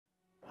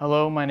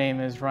Hello, my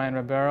name is Phillip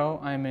Ribeiro.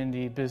 I'm in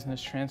the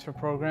Business Transfer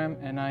Program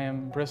and I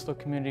am Bristol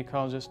Community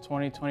College's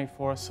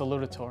 2024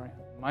 Salutatorian.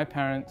 My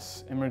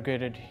parents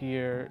immigrated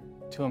here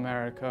to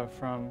America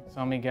from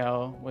San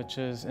Miguel, which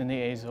is in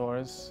the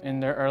Azores, in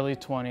their early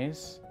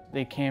 20s.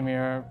 They came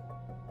here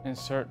in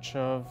search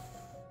of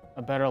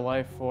a better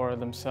life for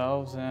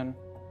themselves and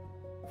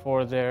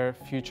for their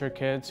future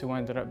kids, who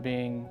ended up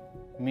being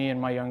me and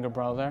my younger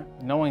brother.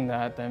 Knowing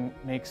that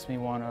makes me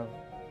want to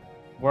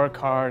work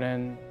hard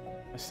and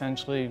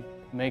essentially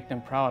make them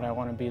proud. I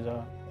want to be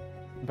the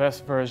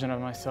best version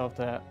of myself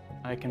that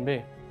I can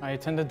be. I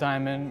attended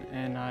Diamond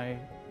and I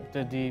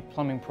did the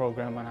plumbing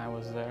program when I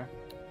was there.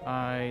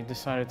 I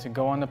decided to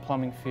go on the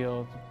plumbing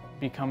field,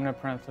 become an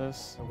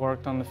apprentice. I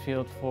worked on the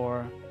field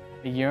for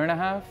a year and a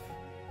half.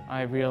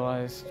 I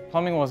realized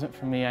plumbing wasn't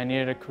for me. I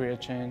needed a career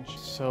change.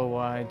 So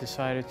I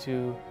decided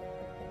to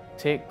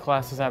take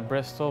classes at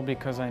Bristol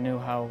because I knew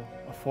how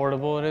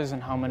affordable it is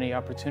and how many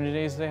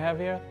opportunities they have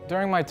here.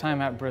 During my time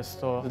at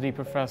Bristol, the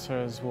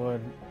professors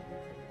would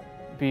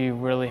be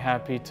really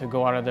happy to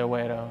go out of their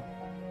way to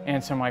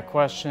answer my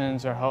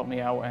questions or help me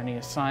out with any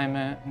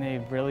assignment, and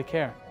they really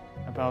care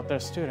about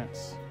their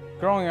students.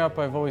 Growing up,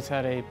 I've always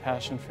had a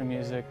passion for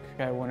music.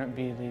 I wouldn't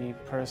be the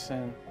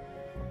person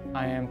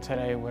I am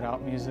today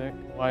without music.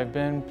 I've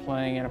been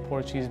playing in a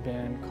Portuguese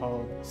band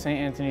called St.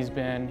 Anthony's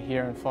Band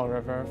here in Fall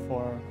River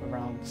for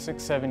around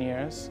 6-7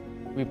 years.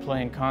 We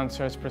play in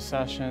concerts,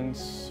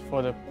 processions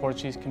for the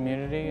Portuguese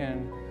community,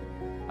 and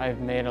I've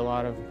made a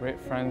lot of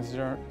great friends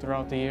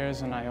throughout the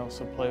years, and I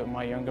also play with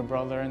my younger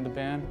brother in the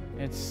band.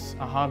 It's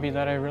a hobby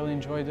that I really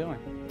enjoy doing.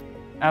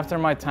 After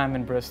my time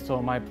in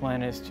Bristol, my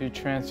plan is to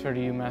transfer to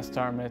UMass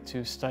Dartmouth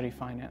to study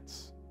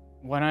finance.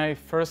 When I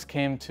first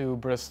came to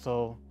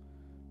Bristol,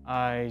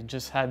 I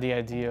just had the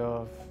idea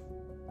of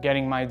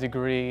getting my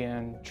degree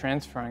and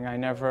transferring. I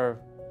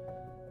never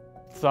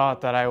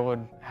thought that I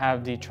would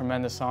have the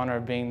tremendous honor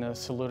of being the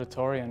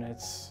salutatorian.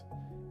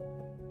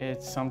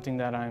 It's something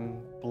that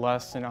I'm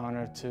blessed and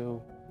honored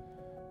to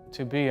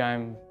be.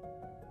 I'm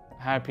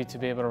happy to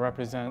be able to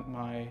represent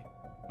my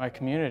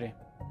community.